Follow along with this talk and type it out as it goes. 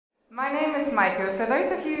My name is Maike. For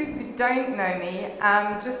those of you who don't know me,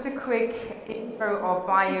 just a quick intro or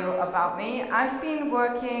bio about me. I've been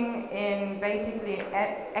working in basically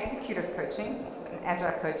executive coaching, and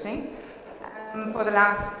agile coaching, for the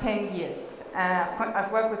last 10 years.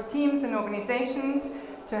 I've worked with teams and organizations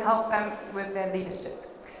to help them with their leadership.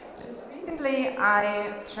 Just recently,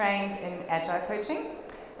 I trained in agile coaching,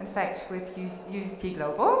 in fact, with UST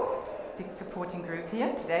Global, big supporting group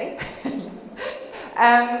here today.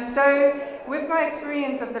 So with my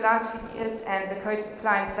experience of the last few years and the coaching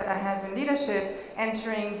clients that I have in leadership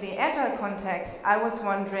entering the agile context, I was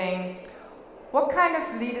wondering, what kind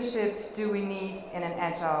of leadership do we need in an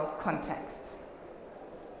agile context?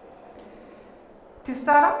 To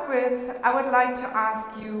start off with, I would like to ask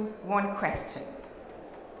you one question.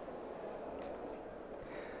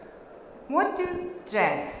 What do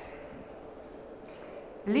jazz,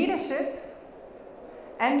 leadership,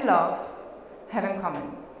 and love have in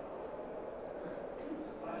common?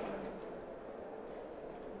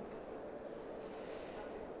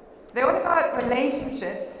 They're all about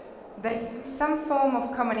relationships that use some form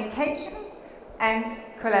of communication and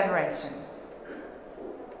collaboration.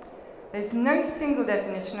 There's no single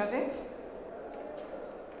definition of it.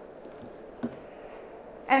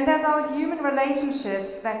 And they're about human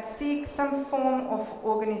relationships that seek some form of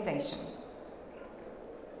organization.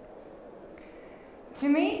 To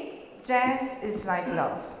me, jazz is like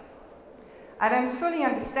love. I don't fully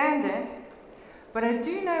understand it, but I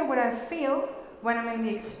do know what I feel when I'm in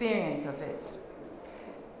the experience of it.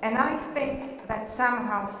 And I think that's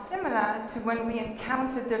somehow similar to when we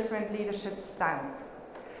encounter different leadership styles.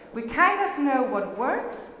 We kind of know what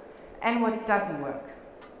works and what doesn't work.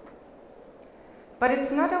 But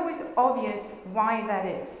it's not always obvious why that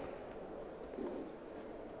is.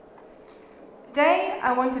 Today,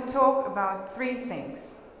 I want to talk about three things.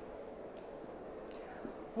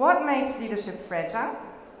 What makes leadership fragile?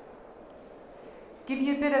 Give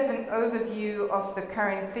you a bit of an overview of the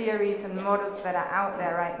current theories and models that are out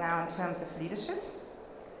there right now in terms of leadership,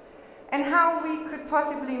 and how we could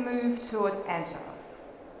possibly move towards agile.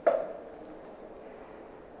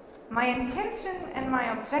 My intention and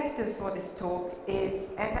my objective for this talk is,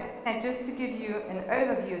 as I said, just to give you an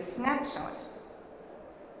overview, a snapshot.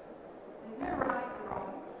 There's no right or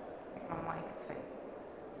wrong. I think my mic is fake.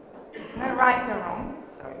 There's no right or wrong.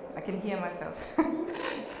 Sorry, I can hear myself.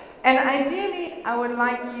 And ideally, I would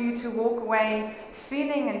like you to walk away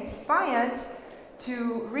feeling inspired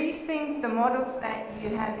to rethink the models that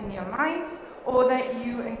you have in your mind or that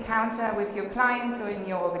you encounter with your clients or in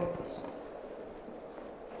your organizations.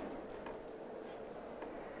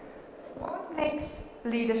 What makes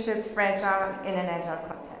leadership fragile in an agile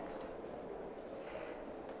context?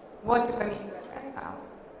 What do I mean by fragile?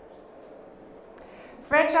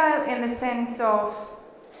 Fragile in the sense of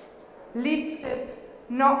leadership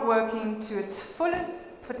not working to its fullest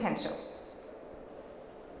potential.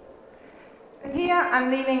 So here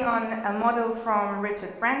I'm leaning on a model from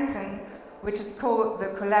Richard Branson, which is called the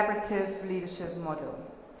collaborative leadership model.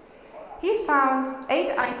 He found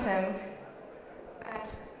 8 items that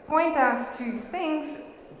point us to things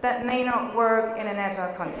that may not work in an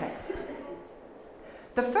agile context.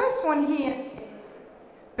 The first one here is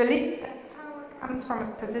believe that power comes from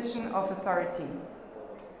a position of authority.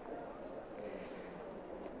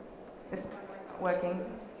 Is it not working?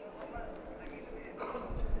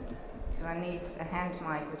 Do I need a hand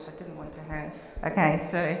mic, which I didn't want to have? Okay,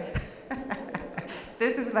 so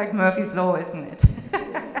this is like Murphy's Law, isn't it?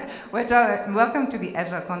 Welcome to the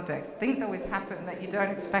agile context. Things always happen that you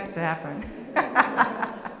don't expect to happen.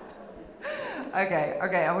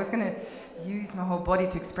 Okay, I was going to use my whole body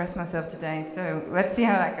to express myself today, so let's see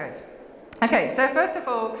how that goes. Okay, so first of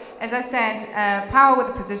all, as I said, power with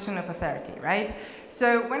a position of authority, right?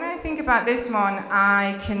 So when I think about this one,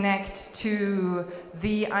 I connect to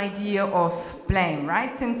the idea of blame,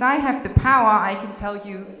 right? Since I have the power, I can tell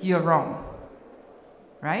you you're wrong,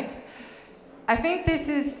 right? I think this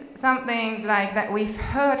is something like that we've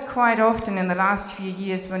heard quite often in the last few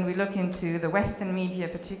years when we look into the Western media,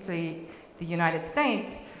 particularly the United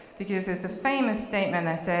States, because there's a famous statement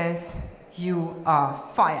that says, "You are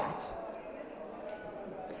fired."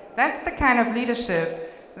 That's the kind of leadership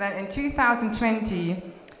that in 2020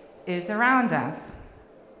 is around us.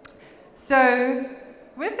 So,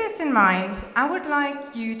 with this in mind, I would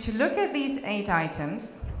like you to look at these 8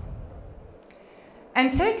 items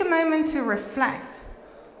and take a moment to reflect.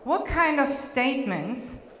 What kind of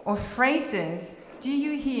statements or phrases do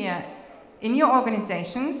you hear in your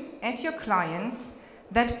organizations, at your clients,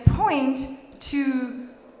 that point to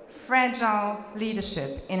fragile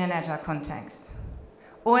leadership in an agile context?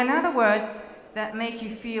 Or in other words, that make you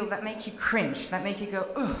feel, that make you cringe, that make you go,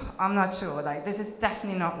 ugh, I'm not sure, like this is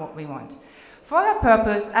definitely not what we want. For that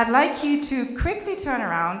purpose, I'd like you to quickly turn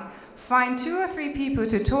around, find 2 or 3 people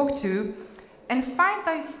to talk to, and find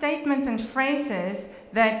those statements and phrases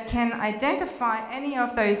that can identify any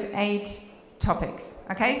of those 8 topics.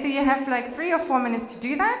 Okay, so you have like 3 or 4 minutes to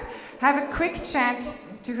do that. Have a quick chat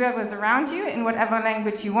to whoever's around you in whatever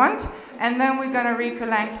language you want, and then we're going to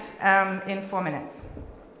recollect in 4 minutes.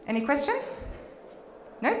 Any questions?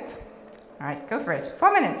 Nope? All right, go for it.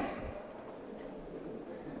 4 minutes.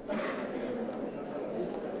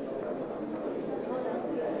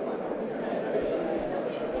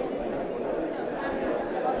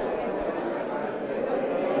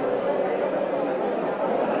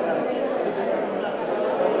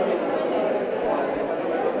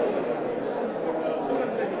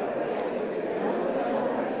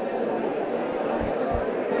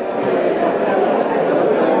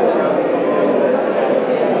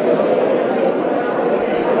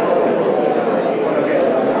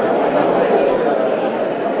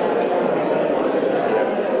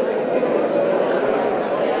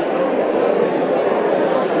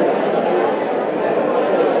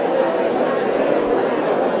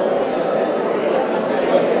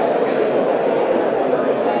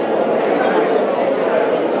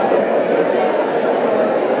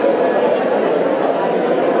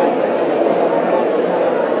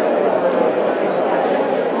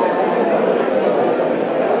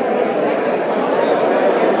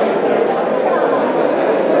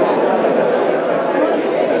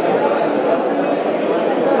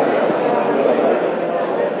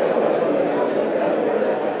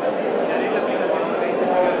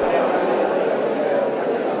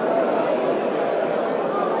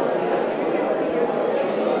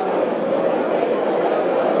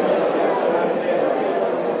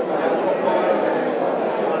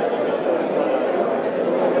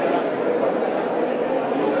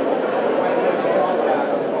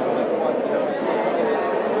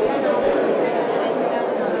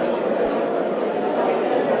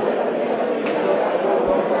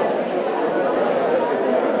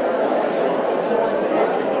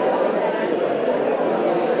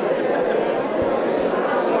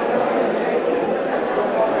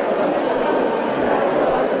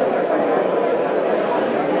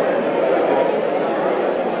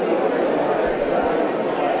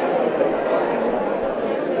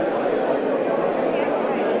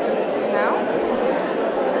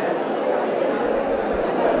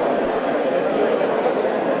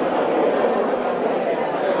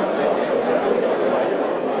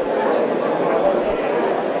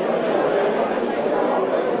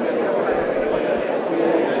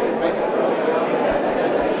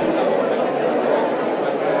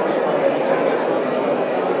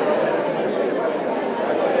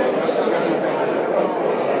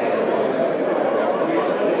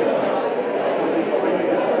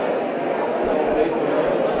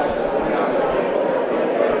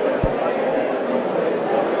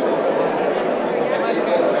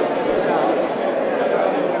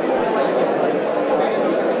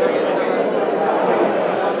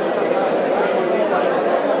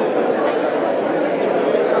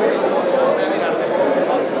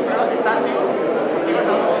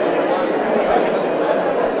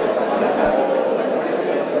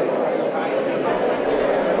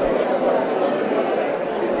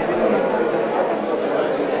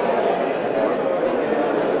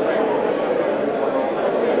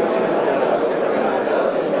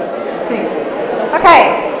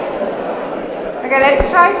 Okay, let's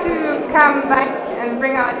try to come back and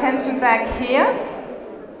bring our attention back here.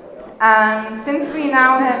 Since we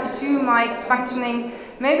now have 2 mics functioning,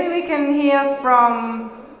 maybe we can hear from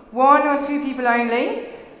 1 or 2 people only.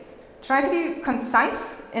 Try to be concise.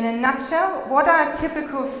 In a nutshell, what are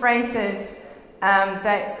typical phrases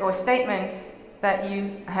or statements that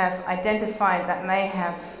you have identified that may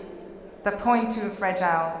have the point to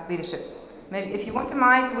fragile leadership? Maybe if you want a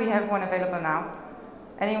mic, we have one available now.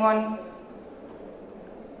 Anyone?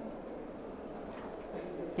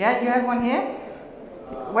 Yeah, you have one here?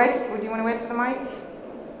 Wait, do you want to wait for the mic?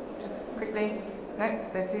 Just quickly. No,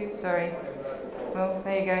 there are 2, sorry. Well,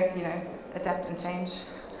 there you go, you know, adapt and change.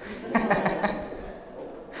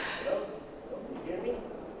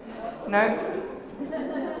 No?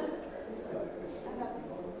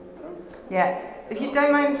 Yeah. If you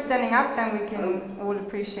don't mind standing up, then we can all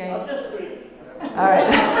appreciate. I'll just scream. All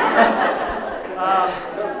right.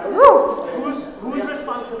 Whose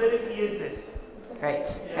responsibility is this? Great.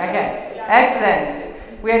 Okay. Excellent.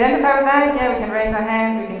 We identify with that. Yeah, we can raise our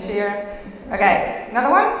hands. We can cheer. Okay. Another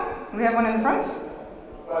one. We have one in the front.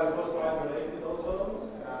 Well, it was quite related also.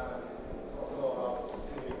 It's also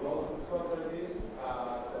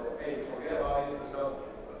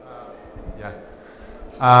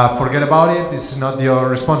forget about it. It's not your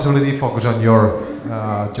responsibility. Focus on your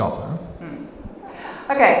job.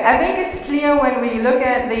 Okay, I think it's clear when we look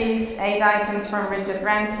at these 8 items from Richard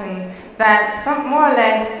Branson that more or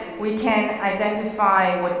less we can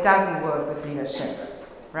identify what doesn't work with leadership,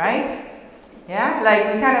 right? Yeah,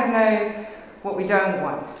 like we kind of know what we don't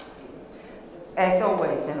want, as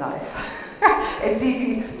always in life. It's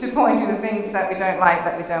easy to point to the things that we don't like,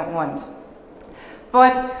 that we don't want.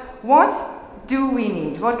 But what do we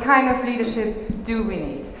need? What kind of leadership do we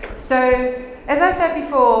need? So, as I said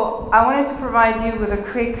before, I wanted to provide you with a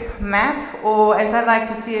quick map, or as I like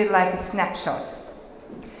to see it, like a snapshot.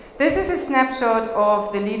 This is a snapshot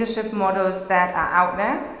of the leadership models that are out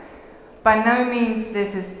there. By no means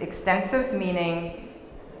this is extensive, meaning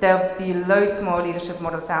there'll be loads more leadership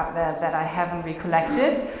models out there that I haven't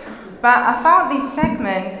recollected. But I found these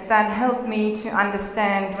segments that help me to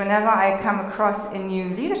understand whenever I come across a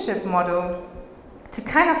new leadership model, to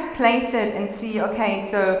kind of place it and see, okay,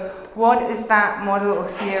 so what is that model or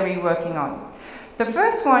theory working on? The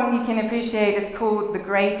first one you can appreciate is called the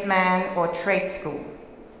Great Man or Trade School.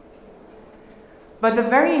 But the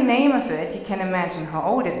very name of it, you can imagine how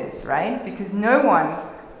old it is, right? Because no one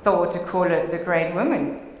thought to call it the Great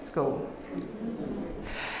Women School.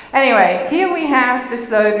 Anyway, here we have the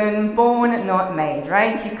slogan, born not made,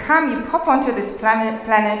 right? You come, you pop onto this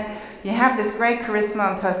planet, you have this great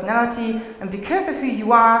charisma and personality, and because of who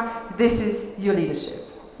you are, this is your leadership,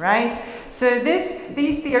 right? So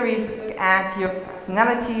these theories look at your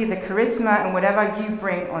personality, the charisma, and whatever you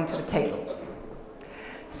bring onto the table.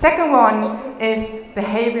 Second one is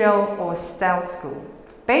behavioral or Stolte school.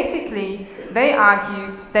 Basically, they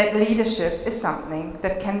argue that leadership is something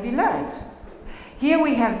that can be learned. Here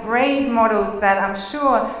we have great models that I'm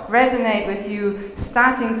sure resonate with you,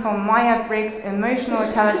 starting from Myers-Briggs, Emotional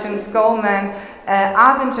Intelligence, Goldman,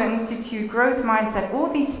 Arbinger Institute, Growth Mindset, all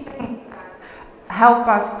these things that help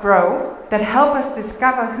us grow, that help us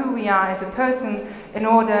discover who we are as a person in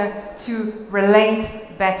order to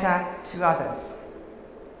relate better to others.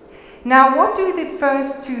 Now, what do the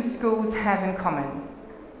first 2 schools have in common?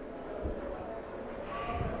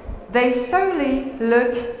 They solely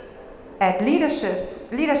look at leadership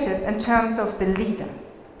in terms of the leader,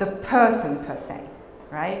 the person per se,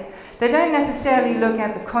 right? They don't necessarily look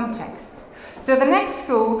at the context. So the next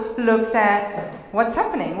school looks at what's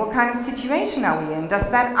happening, what kind of situation are we in?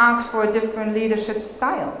 Does that ask for a different leadership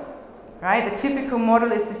style, right? The typical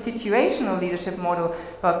model is the situational leadership model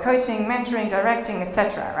about coaching, mentoring, directing,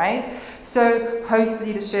 etc., right? So host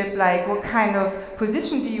leadership, like what kind of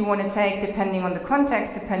position do you want to take depending on the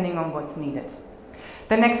context, depending on what's needed.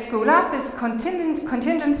 The next school up is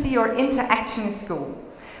contingency or interactionist school.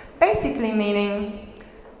 Basically meaning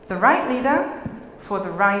the right leader for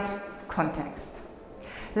the right context.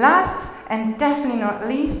 Last and definitely not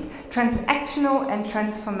least, transactional and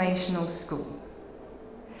transformational school.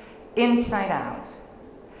 Inside out.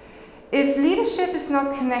 If leadership is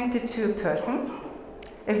not connected to a person,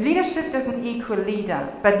 if leadership doesn't equal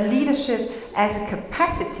leader, but leadership as a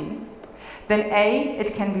capacity, then A,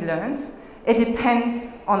 it can be learned. It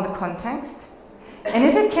depends on the context. And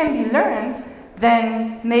if it can be learned,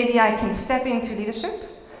 then maybe I can step into leadership,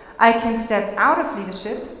 I can step out of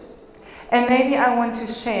leadership, and maybe I want to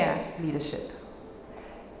share leadership.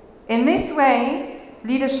 In this way,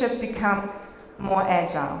 leadership becomes more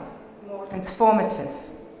agile, more transformative.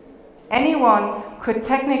 Anyone could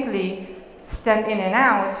technically step in and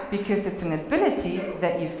out because it's an ability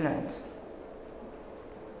that you've learned.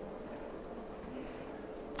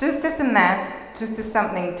 Just as a map, just as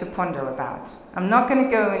something to ponder about. I'm not going to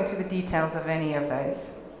go into the details of any of those.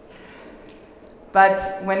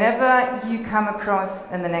 But whenever you come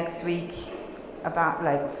across in the next week about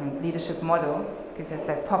like from leadership model, because as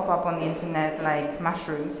they pop up on the internet like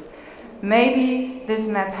mushrooms, maybe this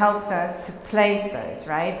map helps us to place those,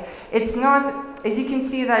 right? It's not, as you can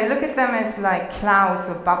see, that I look at them as like clouds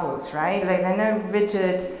or bubbles, right? Like there are no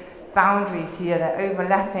rigid boundaries here, they're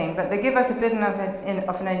overlapping, but they give us a bit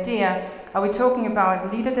of an idea. Are we talking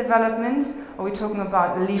about leader development, or are we talking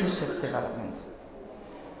about leadership development?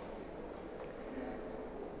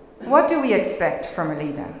 What do we expect from a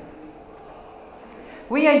leader?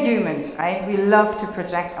 We are humans, right? We love to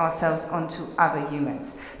project ourselves onto other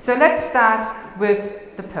humans. So let's start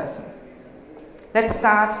with the person. Let's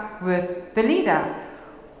start with the leader.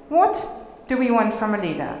 What do we want from a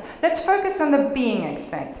leader? Let's focus on the being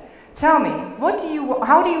aspect. Tell me,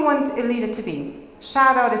 how do you want a leader to be?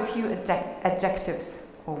 Shout out a few adjectives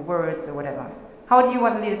or words or whatever. How do you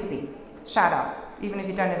want a leader to be? Shout out, even if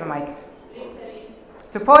you don't have a mic.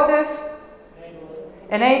 Supportive,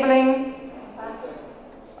 enabling,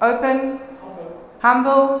 open,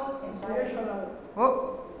 Humble. Inspirational.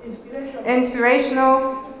 Oh. Inspirational.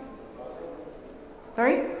 Inspirational.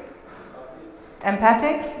 Sorry?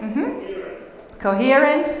 Empathic.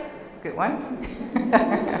 Coherent. That's a good one.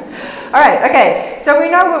 All right, okay. So we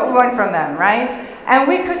know what we want from them, right? And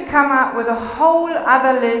we could come up with a whole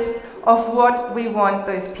other list of what we want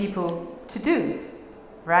those people to do,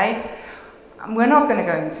 right? We're not going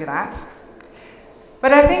to go into that.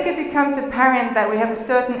 But I think it becomes apparent that we have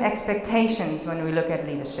certain expectations when we look at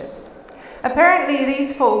leadership. Apparently,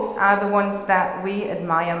 these folks are the ones that we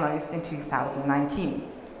admire most in 2019.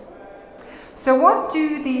 So what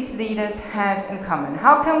do these leaders have in common?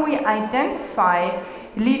 How can we identify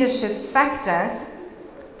leadership factors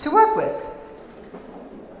to work with?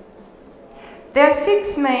 There are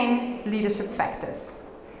 6 main leadership factors,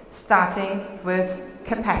 starting with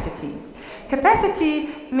capacity.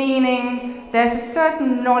 Capacity meaning there's a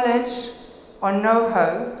certain knowledge or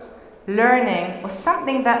know-how, learning, or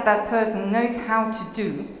something that that person knows how to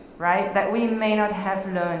do, right, that we may not have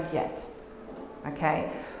learned yet,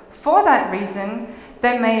 okay? For that reason,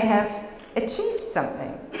 they may have achieved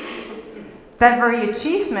something. That very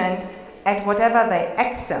achievement at whatever they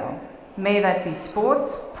excel, may that be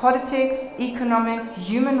sports, politics, economics,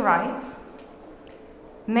 human rights,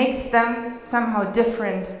 makes them somehow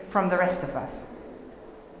different from the rest of us,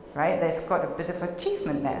 right? They've got a bit of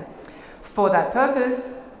achievement there. For that purpose,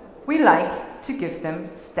 we like to give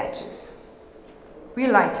them statues. We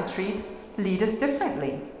like to treat leaders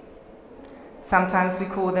differently. Sometimes we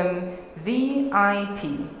call them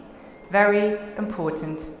VIP, very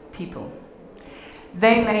important people.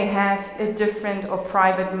 They may have a different or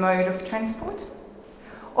private mode of transport,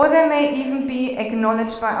 or they may even be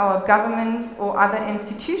acknowledged by our governments or other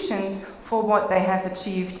institutions for what they have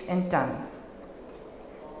achieved and done.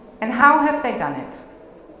 And how have they done it?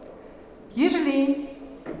 Usually,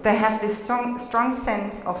 they have this strong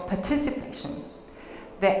sense of participation.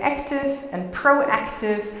 They're active and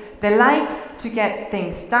proactive. They like to get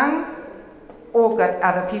things done or get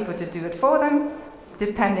other people to do it for them,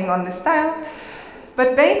 depending on the style.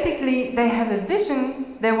 But basically, they have a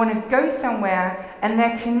vision, they want to go somewhere, and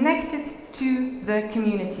they're connected to the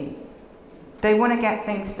community. They want to get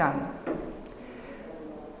things done.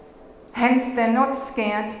 Hence, they're not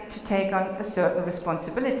scared to take on a certain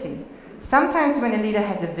responsibility. Sometimes when a leader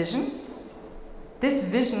has a vision, this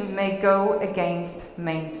vision may go against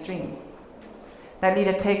mainstream. That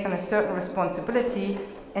leader takes on a certain responsibility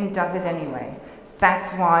and does it anyway. That's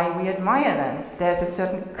why we admire them. There's a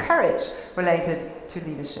certain courage related to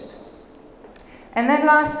leadership. And then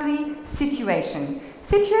lastly, situation.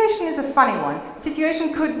 Situation is a funny one.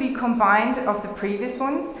 Situation could be combined of the previous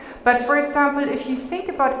ones, but for example, if you think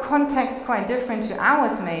about context quite different to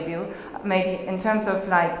ours maybe in terms of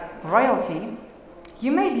like royalty,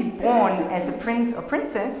 you may be born as a prince or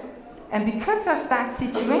princess, and because of that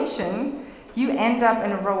situation, you end up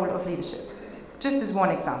in a role of leadership. Just as one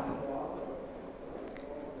example.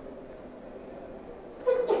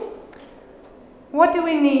 What do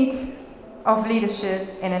we need of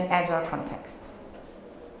leadership in an agile context?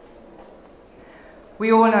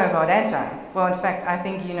 We all know about agile. Well, in fact, I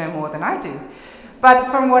think you know more than I do. But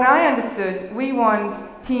from what I understood, we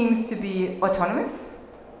want teams to be autonomous,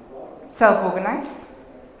 self-organized.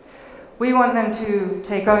 We want them to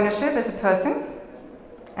take ownership as a person,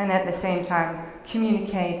 and at the same time,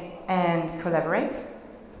 communicate and collaborate.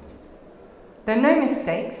 There are no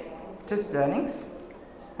mistakes, just learnings.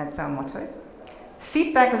 That's our motto.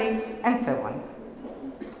 Feedback loops, and so on.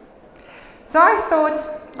 So I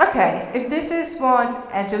thought, okay, if this is what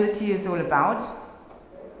agility is all about,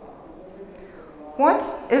 what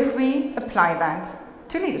if we apply that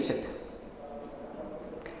to leadership?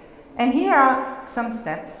 And here are some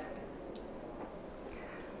steps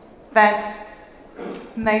that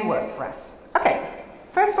may work for us. Okay,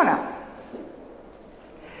 first one up.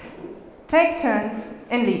 Take turns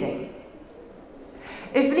in leading.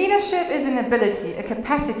 If leadership is an ability, a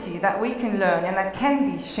capacity that we can learn and that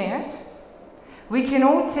can be shared, we can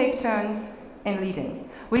all take turns in leading.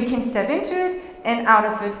 We can step into it and out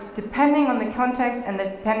of it, depending on the context and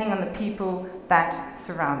depending on the people that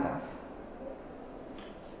surround us.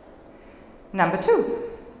 Number 2,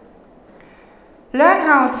 learn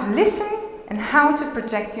how to listen and how to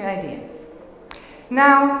project your ideas.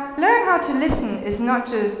 Now, learn how to listen is not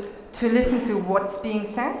just to listen to what's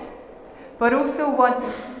being said, but also what's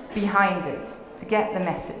behind it, to get the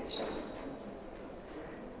message.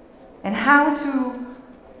 And how to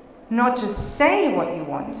not just say what you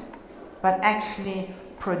want, but actually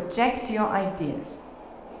project your ideas.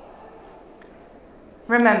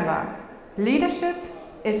 Remember, leadership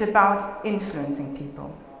is about influencing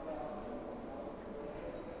people.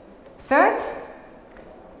 Third,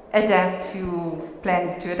 adapt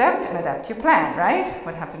and adapt your plan, right?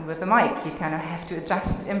 What happened with the Maike? You kind of have to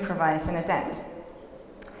adjust, improvise, and adapt.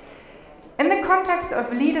 In the context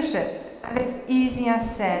of leadership, that is easier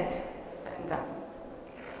said than done.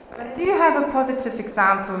 But I do have a positive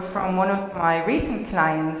example from one of my recent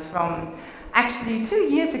clients from actually 2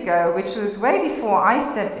 years ago, which was way before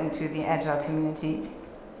I stepped into the Agile community,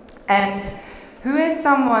 and who is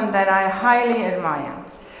someone that I highly admire.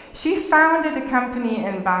 She founded a company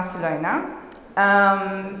in Barcelona,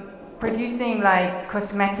 producing like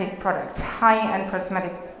cosmetic products, high-end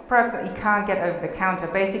cosmetic products that you can't get over the counter.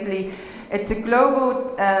 Basically, it's a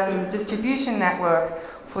global distribution network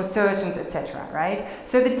for surgeons, etc., right?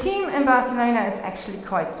 So the team in Barcelona is actually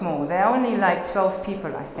quite small. There are only like 12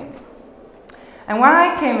 people, I think. And when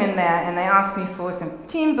I came in there and they asked me for some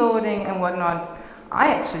team building and whatnot, I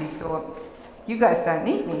actually thought, you guys don't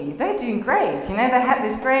need me. They're doing great. You know, they had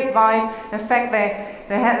this great vibe. In fact,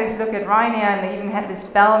 they had this look at Ryanair, and they even had this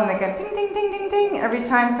bell, and they go ding, ding, ding, ding, ding. Every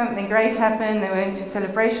time something great happened, they were into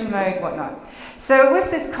celebration mode, whatnot. So it was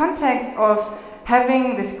this context of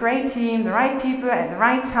having this great team, the right people at the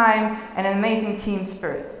right time, and an amazing team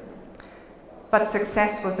spirit. But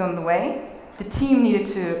success was on the way. The team needed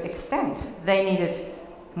to extend. They needed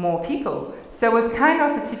more people. So it was kind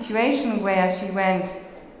of a situation where she went,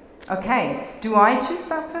 okay, do I choose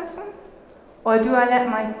that person? Or do I let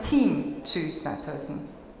my team choose that person?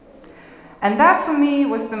 And that for me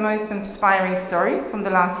was the most inspiring story from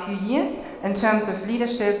the last few years in terms of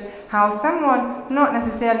leadership, how someone not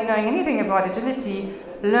necessarily knowing anything about agility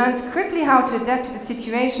learns quickly how to adapt to the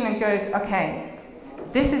situation and goes, okay,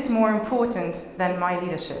 this is more important than my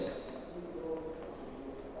leadership.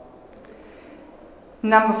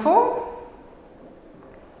 Number 4,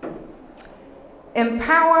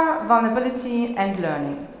 empower vulnerability and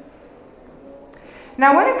learning.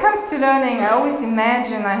 Now, when it comes to learning, I always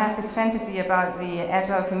imagine, I have this fantasy about the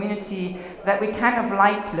Agile community that we kind of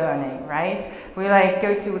like learning, right? We like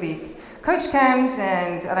go to these coach camps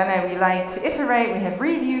and, I don't know, we like to iterate, we have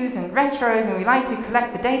reviews and retros, and we like to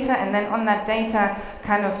collect the data, and then on that data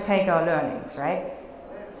kind of take our learnings, right?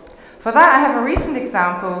 For that, I have a recent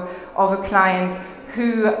example of a client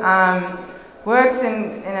who works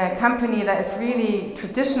in a company that is really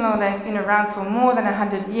traditional. They've been around for more than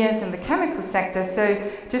 100 years in the chemical sector.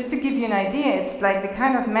 So just to give you an idea, it's like the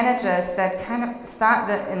kind of managers that kind of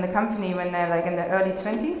start in the company when they're like in their early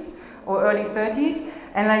 20s or early 30s.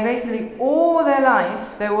 And like basically all their life,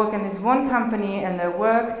 they work in this one company and they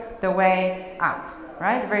work their way up,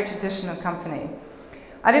 right? A very traditional company.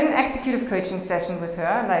 I did an executive coaching session with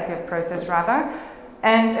her, like a process rather.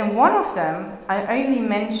 And in one of them, I only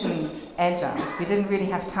mentioned Agile. We didn't really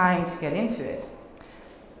have time to get into it.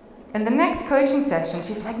 In the next coaching session,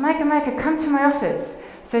 she's like, Maike, come to my office.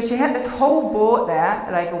 So she had this whole board there,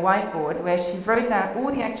 like a whiteboard, where she wrote down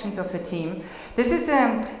all the actions of her team. This is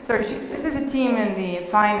a team in the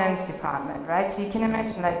finance department, right? So you can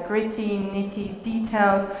imagine like gritty, nitty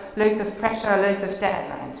details, loads of pressure, loads of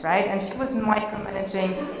deadlines, right? And she was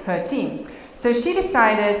micromanaging her team. So she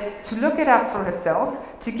decided to look it up for herself,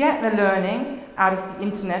 to get the learning out of the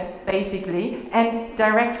internet, basically, and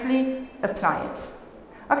directly apply it.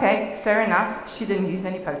 Okay, fair enough, she didn't use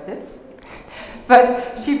any post-its.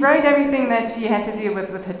 But she wrote everything that she had to do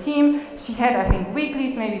with her team. She had, I think,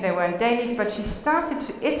 weeklies, maybe they weren't dailies, but she started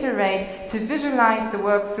to iterate, to visualize the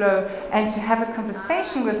workflow, and to have a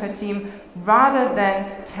conversation with her team rather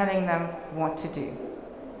than telling them what to do.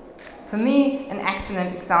 For me, an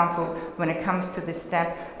excellent example when it comes to this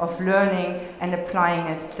step of learning and applying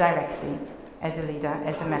it directly as a leader,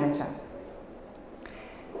 as a manager.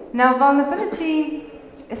 Now, vulnerability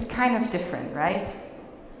is kind of different, right?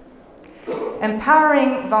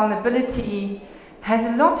 Empowering vulnerability has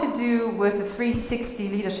a lot to do with the 360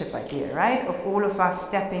 leadership idea, right? Of all of us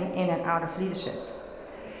stepping in and out of leadership.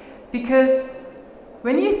 Because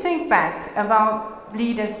when you think back about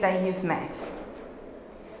leaders that you've met,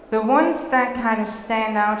 the ones that kind of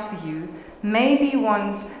stand out for you may be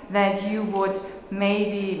ones that you would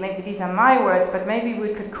maybe these are my words, but maybe we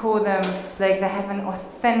could call them like they have an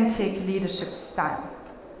authentic leadership style.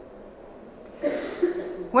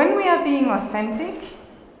 When we are being authentic,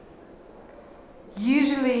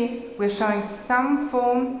 usually we're showing some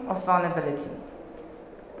form of vulnerability.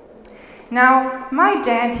 Now, my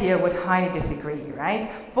dad here would highly disagree,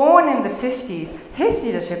 right? Born in the 50s, his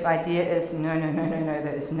leadership idea is, no,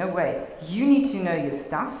 there is no way. You need to know your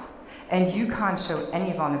stuff, and you can't show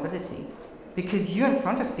any vulnerability. Because you're in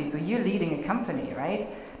front of people, you're leading a company, right?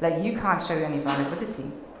 Like, you can't show any vulnerability.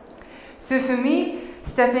 So for me,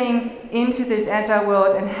 stepping into this agile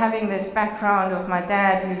world and having this background of my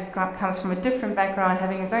dad, who comes from a different background,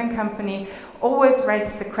 having his own company, always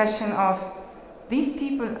raises the question of, these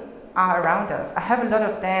people are around us. I have a lot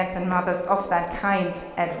of dads and mothers of that kind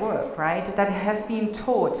at work, right, that have been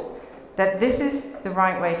taught that this is the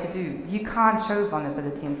right way to do. You can't show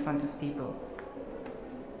vulnerability in front of people.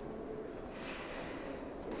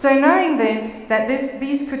 So knowing this, that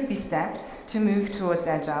these could be steps to move towards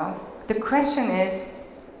Agile, the question is,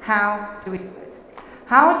 how do we do it?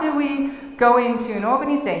 How do we go into an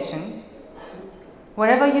organization,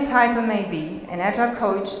 whatever your title may be, an Agile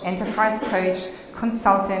coach, enterprise coach,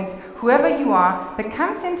 consultant, whoever you are, that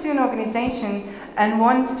comes into an organization and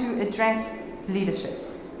wants to address leadership?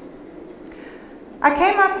 I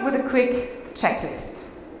came up with a quick checklist.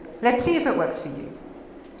 Let's see if it works for you.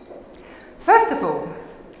 First of all,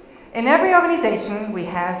 in every organization, we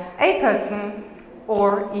have a person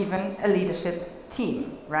or even a leadership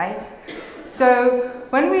team, right? So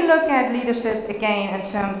when we look at leadership again in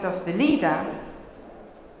terms of the leader,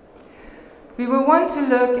 we will want to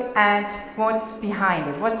look at what's behind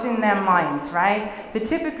it, what's in their minds, right? The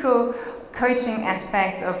typical coaching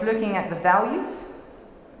aspects of looking at the values,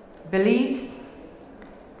 beliefs,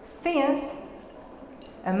 fears,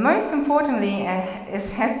 and most importantly, as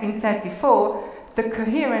has been said before, the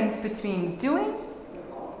coherence between doing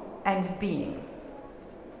and being.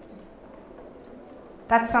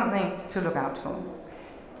 That's something to look out for.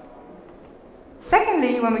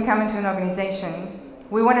 Secondly, when we come into an organization,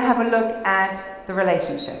 we want to have a look at the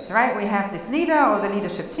relationships, right? We have this leader or the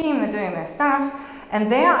leadership team, they're doing their stuff,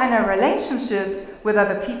 and they are in a relationship with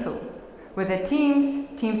other people, with their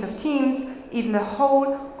teams, teams of teams, even the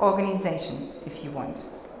whole organization, if you want.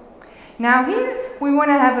 Now here, we want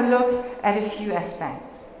to have a look at a few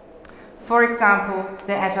aspects. For example,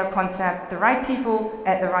 the Agile concept, the right people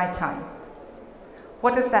at the right time.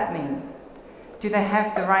 What does that mean? Do they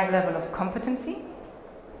have the right level of competency?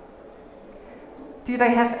 Do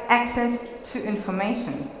they have access to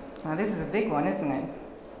information? Now this is a big one, isn't it?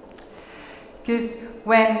 Because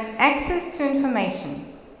when access to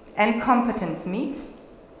information and competence meet,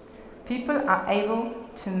 people are able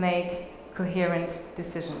to make coherent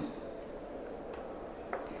decisions.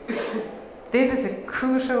 This is a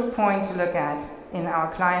crucial point to look at in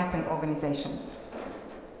our clients and organizations.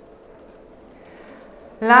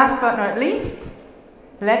 Last but not least,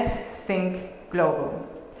 let's think global.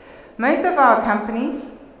 Most of our companies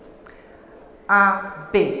are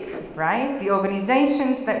big, right? The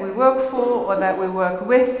organizations that we work for or that we work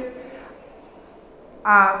with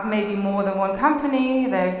are maybe more than one company,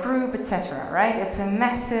 they're a group, etc., right? It's a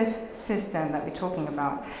massive system that we're talking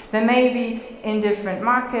about. They may be in different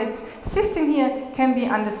markets. System here can be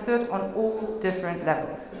understood on all different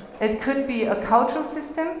levels. It could be a cultural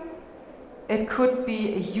system, it could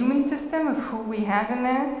be a human system of who we have in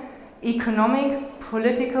there, economic,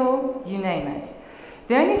 political, you name it.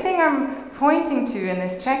 The only thing I'm pointing to in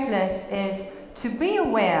this checklist is to be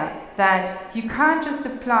aware that you can't just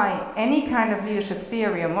apply any kind of leadership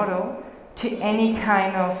theory or model to any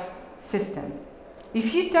kind of system.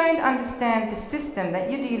 If you don't understand the system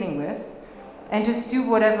that you're dealing with and just do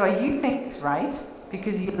whatever you think is right,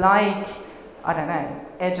 because you like, I don't know,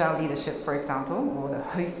 agile leadership, for example, or the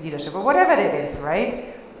host leadership, or whatever it is,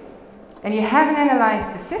 right? And you haven't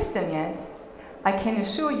analyzed the system yet, I can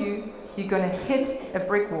assure you, you're going to hit a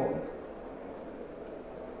brick wall.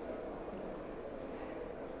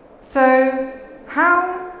 So,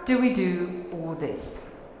 how do we do all this?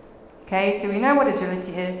 Okay, so we know what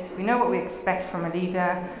agility is, we know what we expect from a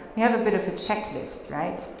leader, we have a bit of a checklist,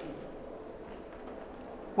 right?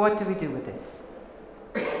 What do we do with this?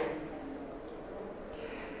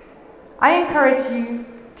 I encourage you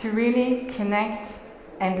to really connect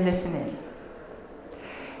and listen in.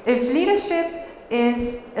 If leadership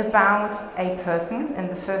is about a person in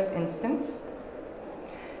the first instance,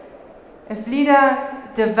 if leader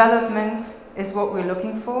development is what we're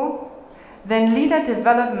looking for, then leader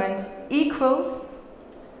development equals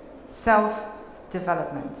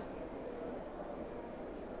self-development.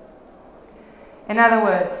 In other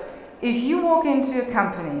words, if you walk into a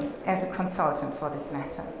company as a consultant for this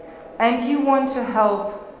matter, and you want to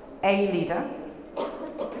help a leader,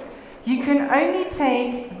 you can only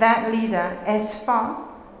take that leader as far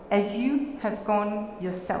as you have gone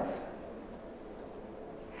yourself.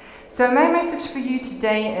 So my message for you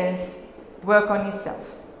today is work on yourself.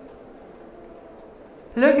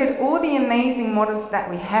 Look at all the amazing models that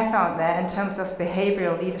we have out there in terms of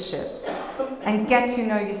behavioral leadership and get to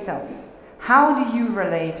know yourself. How do you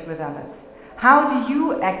relate with others? How do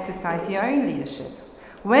you exercise your own leadership?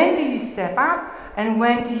 When do you step up and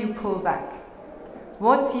when do you pull back?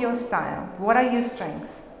 What's your style? What are your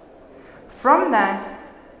strengths? From that,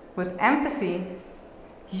 with empathy,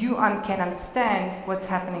 you can understand what's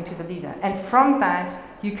happening to the leader. And from that,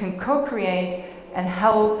 you can co-create and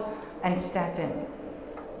help and step in.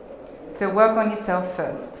 So work on yourself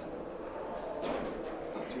first.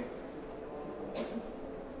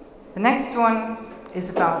 The next one is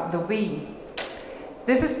about the we.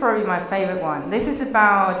 This is probably my favorite one. This is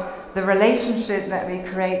about the relationship that we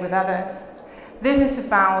create with others. This is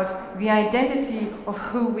about the identity of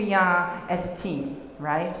who we are as a team,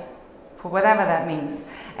 right? For whatever that means.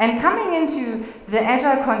 And coming into the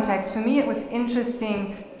Agile context, for me it was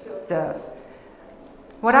interesting to observe.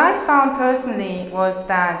 What I found personally was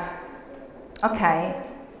that, okay,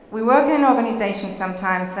 we work in an organization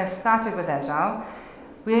sometimes that started with Agile.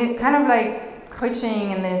 We're kind of like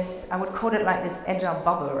coaching in this, I would call it like this Agile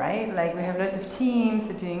bubble, right? Like we have loads of teams,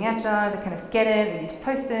 they're doing Agile, they kind of get it, they use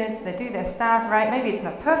post-its, they do their stuff, right? Maybe it's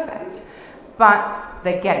not perfect, but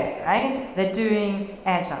they get it, right? They're doing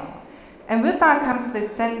Agile. And with that comes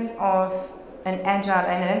this sense of an Agile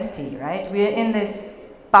identity, right? We're in this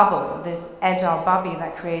bubble, this Agile bubble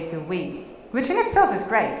that creates a we, which in itself is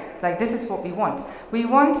great. Like this is what we want. We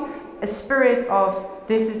want a spirit of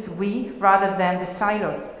this is we rather than the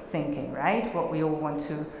silo thinking, right? What we all want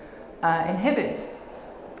to inhibit.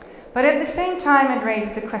 But at the same time, it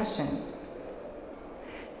raises a question.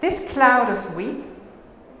 This cloud of we,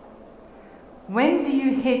 when do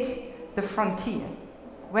you hit the frontier?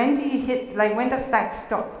 When do you hit, like when does that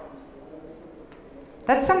stop?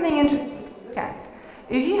 That's something interesting to look at.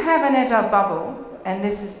 If you have an Agile bubble, and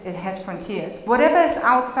it has frontiers, whatever is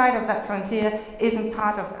outside of that frontier isn't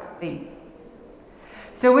part of that we.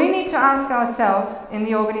 So we need to ask ourselves in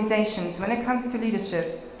the organizations, when it comes to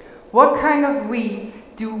leadership, what kind of we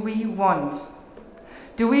do we want?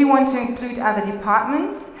 Do we want to include other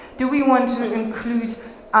departments? Do we want to include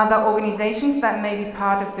other organizations that may be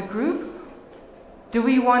part of the group? Do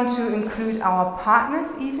we want to include our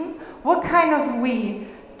partners even? What kind of we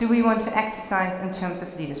do we want to exercise in terms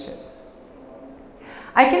of leadership?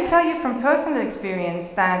 I can tell you from personal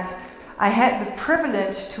experience that I had the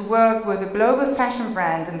privilege to work with a global fashion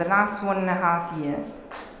brand in the last 1.5 years.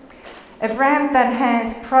 A brand that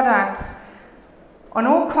has products on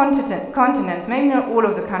all continents, maybe not all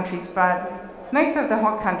of the countries, but most of the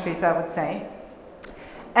hot countries, I would say.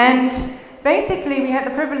 And basically, we had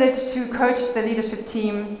the privilege to coach the leadership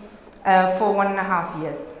team for 1.5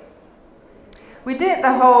 years. We did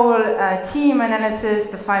the whole team analysis,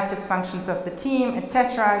 the 5 dysfunctions of the team,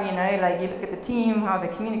 etc. You know, like you look at the team, how they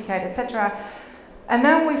communicate, etc. And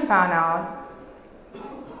then we found out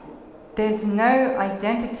there's no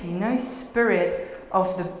identity, no spirit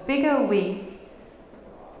of the bigger we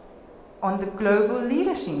on the global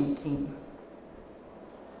leadership team.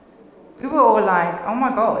 We were all like, oh my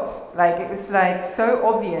God, like it was like so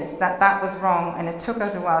obvious that that was wrong, and it took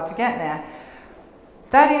us a while to get there.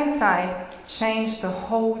 That insight changed the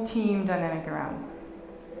whole team dynamic around.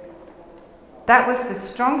 That was the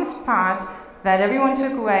strongest part that everyone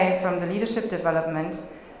took away from the leadership development,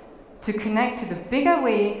 to connect to the bigger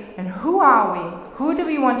we, and who are we? Who do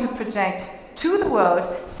we want to project to the world,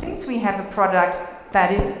 since we have a product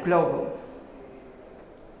that is global?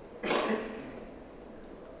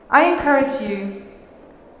 I encourage you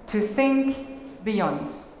to think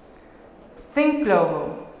beyond. Think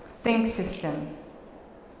global. Think system.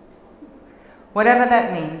 Whatever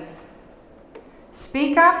that means.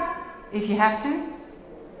 Speak up if you have to,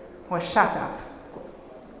 or shut up.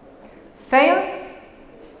 Fail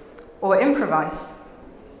or improvise.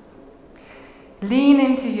 Lean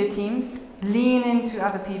into your teams, lean into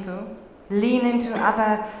other people, lean into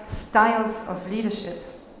other styles of leadership,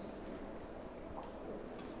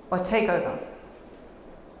 or take over.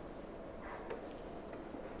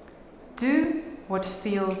 Do what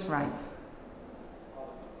feels right.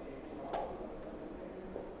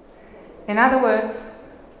 In other words,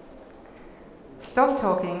 stop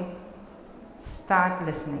talking, start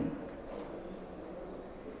listening.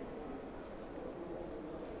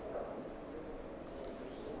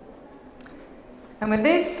 And with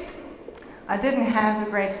this, I didn't have a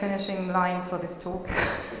great finishing line for this talk.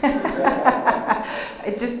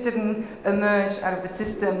 It just didn't emerge out of the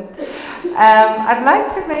system. I'd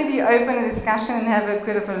like to maybe open a discussion and have a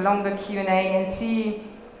bit of a longer Q&A and see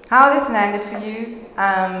how this landed for you,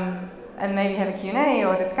 and maybe have a Q&A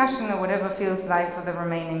or discussion or whatever feels like for the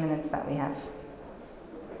remaining minutes that we have.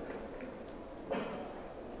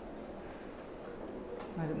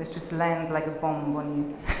 Why didn't this just land like a bomb on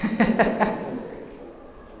you?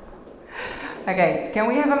 Okay, can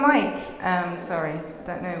we have a mic? Sorry,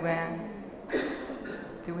 don't know where.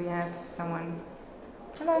 Do we have someone?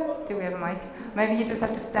 Hello, do we have a mic? Maybe you just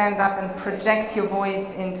have to stand up and project your voice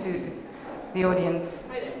into the audience.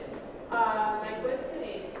 Hi there. My question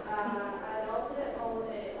is, I love all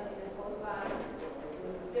the but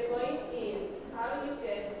the point is how you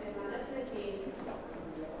get the management team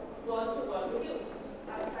to want to work with you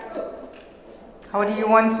as a coach. How do you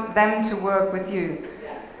want them to work with you?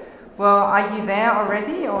 Yeah. Well, are you there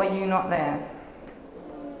already or are you not there?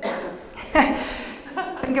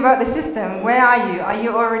 Think about the system. Where are you? Are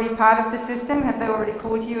you already part of the system? Have they already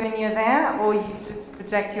called you and you're there? Or you just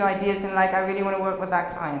project your ideas and like, I really want to work with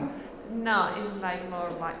that client? No, it's like more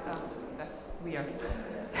like, that's weird.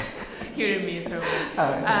 Hearing me through.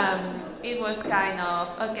 It was kind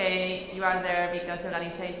of, okay, you are there because the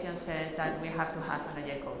organization says that we have to have an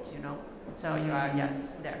Agile coach, you know? So you are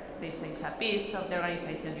just there. This is a piece of the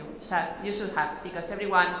organization you should have, because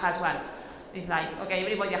everyone has one. It's like, okay,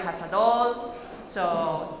 everybody has a doll,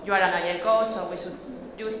 so you are an Agile coach, so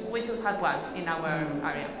we should have one in our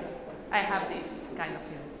area. I have this kind of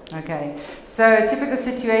feeling. Okay, so typical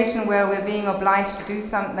situation where we're being obliged to do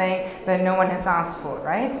something that no one has asked for,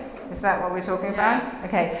 right? Is that what we're talking about?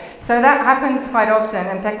 Okay, so that happens quite often.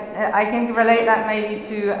 In fact, I can relate that maybe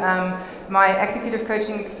to my executive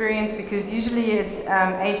coaching experience, because usually it's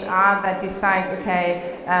HR that decides,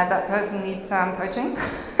 okay, that person needs some coaching.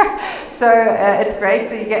 So it's great,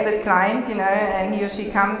 so you get this client, you know, and he or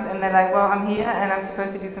she comes and they're like, well, I'm here and I'm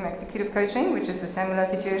supposed to do some executive coaching, which is a similar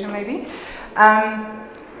situation maybe.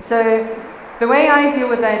 So the way I deal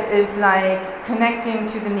with that is like connecting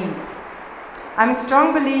to the needs. I'm a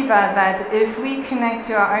strong believer that if we connect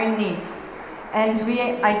to our own needs and we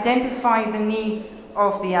identify the needs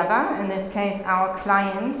of the other, in this case our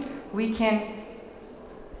client, we can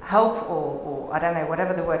help, or I don't know,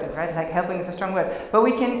 whatever the word is, right? Like helping is a strong word, but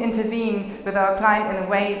we can intervene with our client in a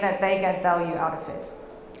way that they get value out of it.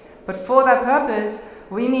 But for that purpose,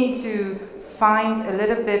 we need to find a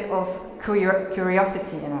little bit of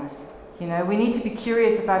curiosity in us. You know, we need to be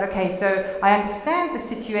curious about, okay, so I understand the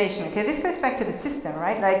situation. Okay, this goes back to the system,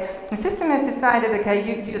 right? Like, the system has decided, okay,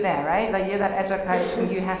 you're there, right? Like, you're that Agile coach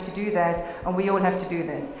and you have to do this, and we all have to do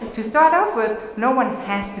this. To start off with, no one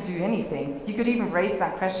has to do anything. You could even raise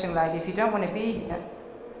that question, like, if you don't want to be here,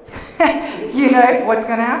 you know, what's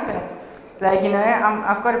going to happen? Like, you know,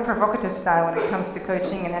 I've got a provocative style when it comes to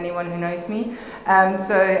coaching, and anyone who knows me.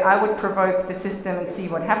 So I would provoke the system and see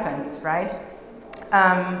what happens, right?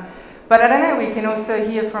 But I don't know, we can also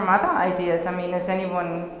hear from other ideas. I mean,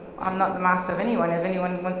 I'm not the master of anyone. If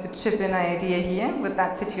anyone wants to chip in an idea here with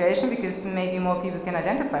that situation, because maybe more people can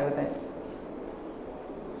identify with it.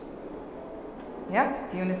 Yeah,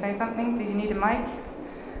 do you want to say something? Do you need a mic?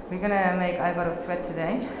 We're going to make Alvaro sweat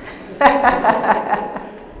today.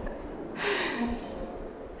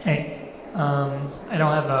 Hey, I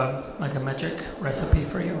don't have a magic recipe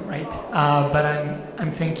for you, right? But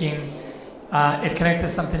I'm thinking, it connects to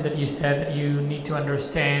something that you said, that you need to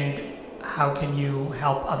understand how can you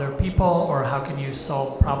help other people, or how can you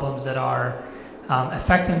solve problems that are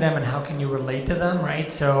affecting them, and how can you relate to them,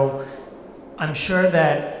 right? So I'm sure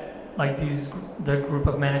that like the group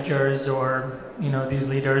of managers, or these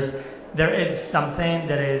leaders, there is something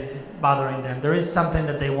that is bothering them. There is something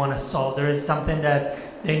that they want to solve. There is something that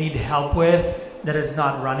they need help with that is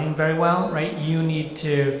not running very well, right? You need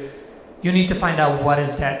to find out what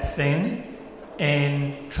is that thing,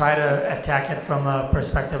 and try to attack it from a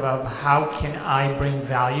perspective of how can I bring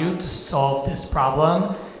value to solve this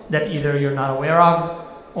problem that either you're not aware of,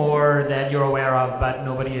 or that you're aware of but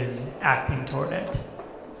nobody is acting toward it.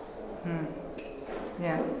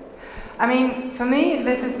 Yeah. I mean, for me,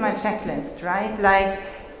 this is my checklist, right? Like,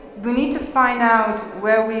 we need to find out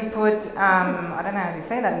where we put, I don't know how to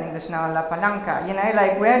say that in English now, la palanca,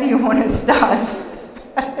 like where do you want to start?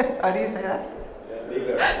 How do you say that?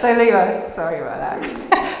 The lever. Sorry about that.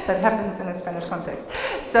 That happens in a Spanish context.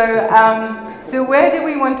 So where do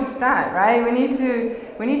we want to start, right? We need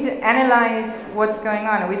to analyze what's going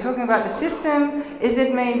on. Are we talking about the system? Is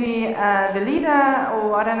it maybe the leader,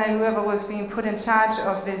 or I don't know, whoever was being put in charge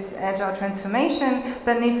of this agile transformation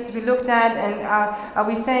that needs to be looked at? And are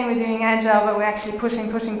we saying we're doing agile, but we're actually pushing,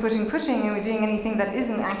 and we're doing anything that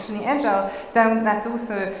isn't actually agile? Then that's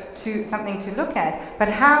also something to look at. But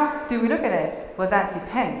how do we look at it? Well, that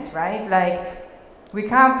depends, right? Like, we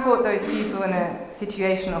can't put those people in a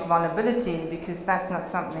situation of vulnerability, because that's not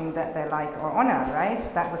something that they like or honor, right?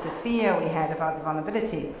 That was a fear we had about the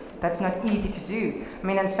vulnerability. That's not easy to do. I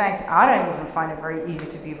mean, in fact, I don't even find it very easy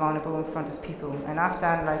to be vulnerable in front of people. And I've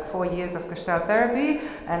done like 4 years of Gestalt therapy,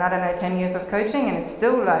 and I don't know, 10 years of coaching, and it's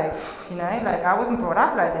still like, like I wasn't brought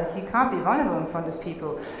up like this. You can't be vulnerable in front of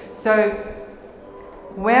people. So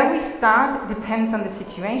where we start depends on the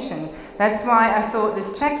situation. That's why I thought this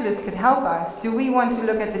checklist could help us. Do we want to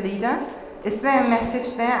look at the leader? Is there a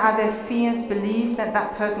message there? Are there fears, beliefs that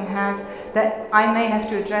that person has that I may have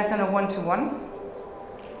to address on a one-to-one?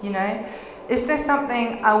 You know? Is there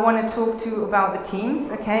something I want to talk to about the teams?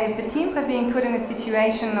 Okay, if the teams are being put in a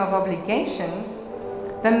situation of obligation,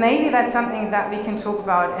 then maybe that's something that we can talk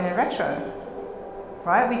about in a retro.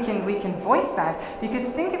 Right? We can voice that, because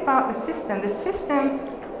think about the system. The system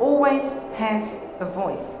always has a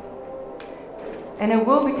voice, and it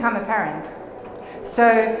will become apparent.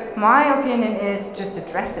 So my opinion is just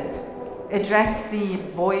address it. Address the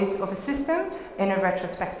voice of a system in a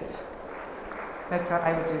retrospective. That's what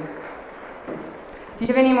I would do. Do you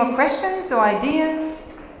have any more questions or ideas?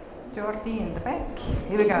 Jordi in the back.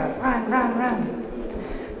 Here we go. Run, run, run.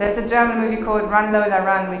 There's a German movie called Run Lola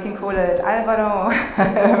Run. We can call it Alvaro.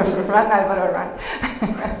 Run Alvaro Run.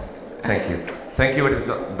 Thank you. Thank you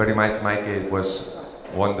very much, Maike. It was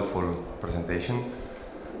a wonderful presentation.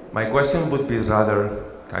 My question would be rather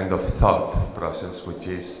kind of thought process, which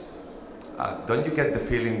is, don't you get the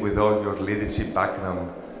feeling with all your leadership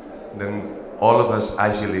background, then all of us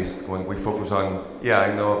Agilists, when we focus on, yeah,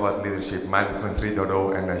 I know about leadership, management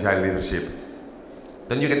 3.0 and Agile leadership,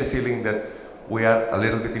 don't you get the feeling that we are a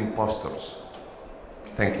little bit imposters?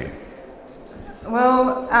 Thank you.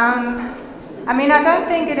 Well, I mean, I don't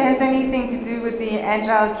think it has anything to do with the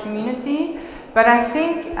Agile community, but I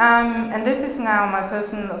think, and this is now my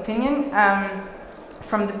personal opinion,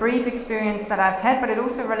 from the brief experience that I've had, but it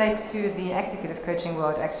also relates to the executive coaching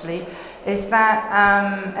world actually, is that,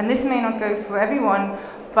 and this may not go for everyone,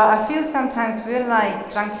 but I feel sometimes we're like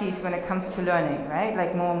junkies when it comes to learning, right?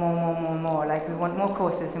 Like more. Like we want more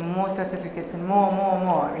courses and more certificates and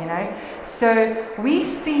more, you know? So we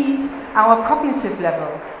feed our cognitive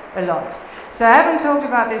level a lot. So I haven't talked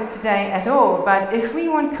about this today at all, but if we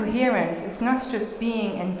want coherence, it's not just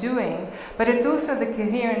being and doing, but it's also the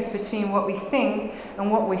coherence between what we think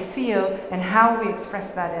and what we feel and how we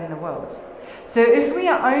express that in the world. So if we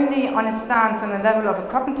are only on a stance on the level of a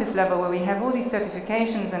cognitive level where we have all these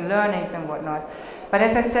certifications and learnings and whatnot, but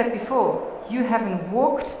as I said before, you haven't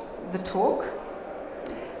walked the talk,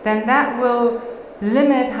 then that will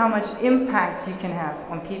limit how much impact you can have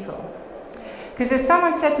on people. Because as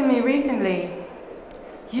someone said to me recently,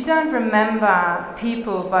 you don't remember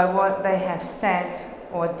people by what they have said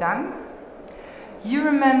or done. You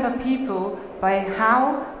remember people by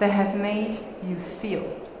how they have made you feel.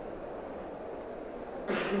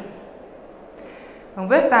 And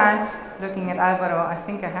with that, looking at Alvaro, I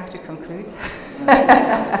think I have to conclude.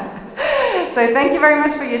 So thank you very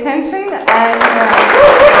much for your attention. And,